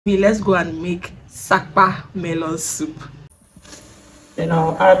Let's go and make sakpa melon soup. Then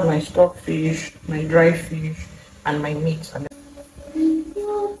I'll add my stockfish, my dry fish, and my meat.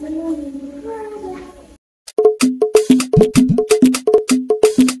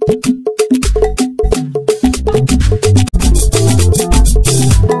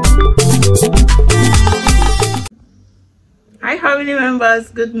 Hi family members,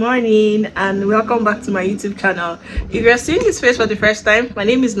 good morning and welcome back to my YouTube channel. If you're seeing this face for the first time, my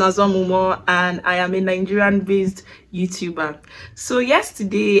name is Nazwa Mumo and I am a Nigerian based YouTuber. So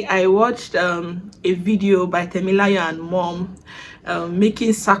yesterday I watched a video by Temilayo and Mom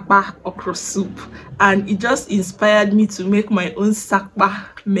making sakpa okra soup, and it just inspired me to make my own sakpa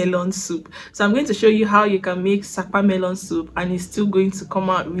melon soup. So I'm going to show you how you can make sakpa melon soup and it's still going to come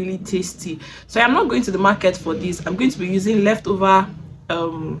out really tasty. So I'm not going to the market for this. I'm going to be using leftover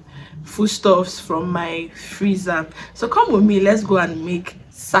foodstuffs from my freezer. So come with me, let's go and make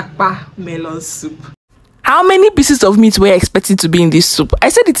sakpa melon soup. How many pieces of meat were you expecting to be in this soup? I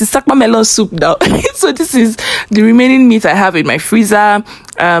said it is sakpa melon soup now. So this is the remaining meat I have in my freezer,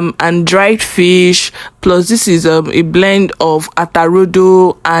 and dried fish, plus this is a blend of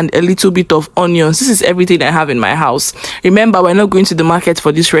atarodo and a little bit of onions. This is everything I have in my house. Remember, we're not going to the market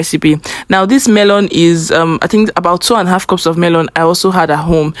for this recipe. Now this melon is I think about 2.5 cups of melon I also had at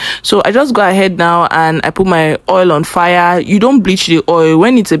home. So I just go ahead now and I put my oil on fire. You don't bleach the oil.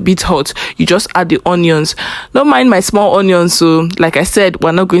 When it's a bit hot, you just add the onions. Don't mind my small onions. So like I said,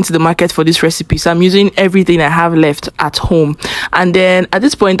 we're not going to the market for this recipe, so I'm using everything I have left at home. And then at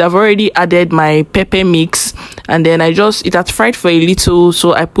this point I've already added my pepper mix, and then it had fried for a little,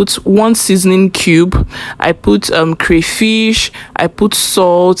 so I put 1 seasoning cube, I put crayfish, I put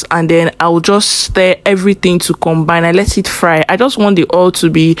salt, and then I'll just stir everything to combine. I let it fry. I just want the oil to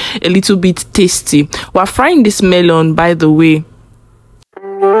be a little bit tasty. While frying this melon, by the way,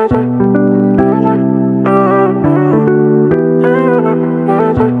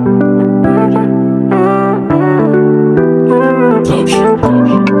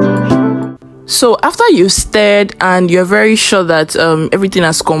 so after you've stirred and you're very sure that everything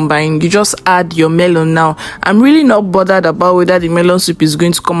has combined, you just add your melon. Now I'm really not bothered about whether the melon soup is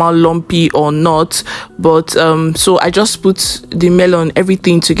going to come out lumpy or not, but so I just put the melon,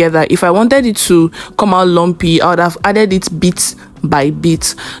 everything together. If I wanted it to come out lumpy, I would have added it bit by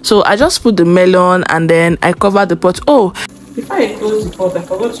bit. So I just put the melon and then I cover the pot. Oh, before I close the pot, I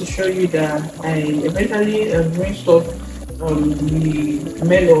forgot to show you that I eventually rinsed off the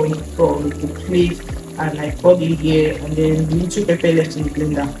melon from the plate, and I poured it here, and then the little pepper left in the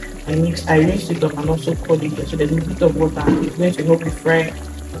blender. I rinsed it off and also poured it here, so there's a bit of water. It's going to help you fry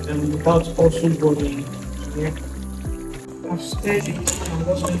without also boiling. Yeah, I've stirred it. I'm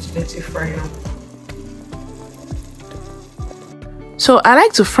just going to let it fry now. so I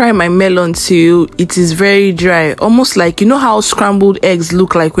like to fry my melon till it is very dry, almost like, you know how scrambled eggs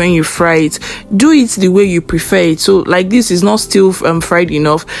look like when you fry it. Do it the way you prefer it. So like this is not still fried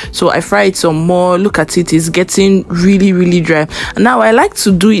enough, so I fry it some more. Look at it, it's getting really dry. And now I like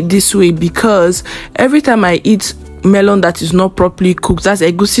to do it this way because every time I eat melon that is not properly cooked, that's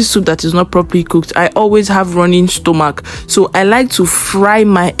egusi soup that is not properly cooked, I always have running stomach. So I like to fry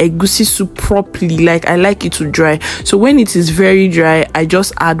my egusi soup properly, like I like it to dry. So when it is very dry, I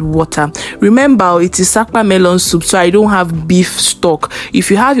just add water. Remember, it is sakpa melon soup, so I don't have beef stock. If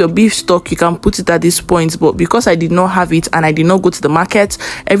you have your beef stock, you can put it at this point, but because I did not have it and I did not go to the market,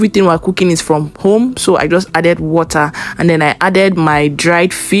 everything we're cooking is from home, so I just added water. And then I added my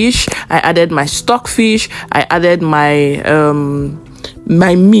dried fish, I added my stockfish, I added my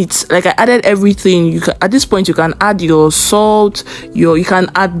my meat. Like I added everything. You can, at this point you can add your salt, you can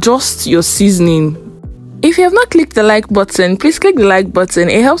adjust your seasoning. If you have not clicked the like button, please click the like button.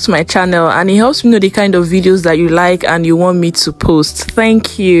 It helps my channel and it helps me know the kind of videos that you like and you want me to post.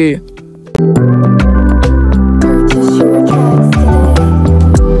 Thank you. Purchase your tracks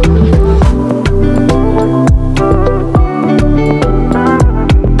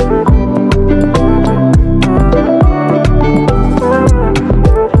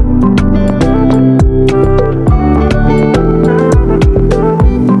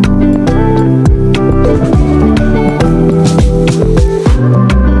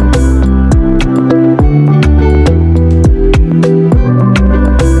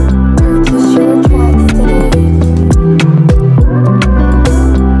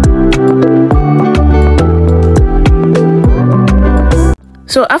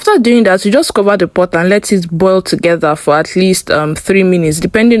So after doing that, you just cover the pot and let it boil together for at least 3 minutes,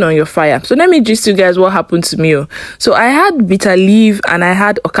 depending on your fire. So let me just you guys what happened to me. So I had bitter leaf and I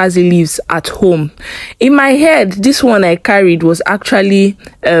had okazi leaves at home. In my head, this one I carried was actually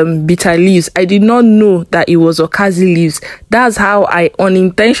bitter leaves. I did not know that it was okazi leaves. That's how I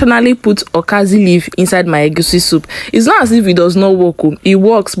unintentionally put okazi leaf inside my egusi soup. It's not as if it does not work. It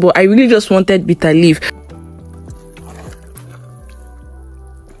works, but I really just wanted bitter leaf.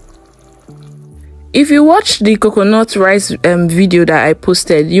 If you watch the coconut rice video that I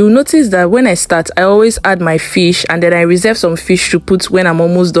posted, you'll notice that when I start, I always add my fish and then I reserve some fish to put when I'm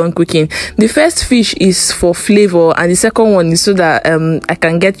almost done cooking. The first fish is for flavor and the second one is so that I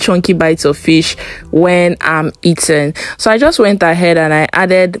can get chunky bites of fish when I'm eating. So I just went ahead and I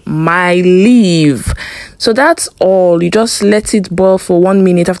added my leaf. So that's all. You just let it boil for 1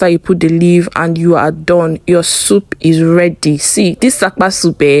 minute after you put the leaf and you are done. Your soup is ready. See, this sakpa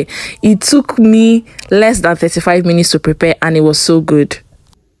soup, it took me less than 35 minutes to prepare and it was so good.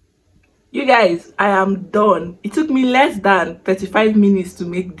 You guys, I am done. It took me less than 35 minutes to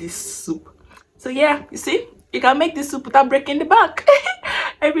make this soup. So yeah, you see, you can make this soup without breaking the bank.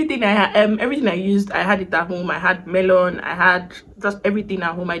 Everything I used, I had it at home. I had melon, I had just everything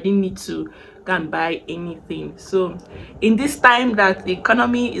at home. I didn't need to go and buy anything. So in this time that the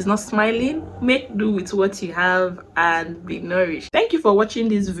economy is not smiling, make do with what you have and be nourished. Thank you for watching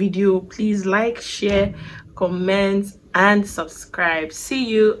this video. Please like, share, comment and subscribe. See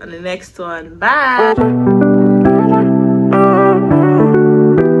you on the next one. Bye.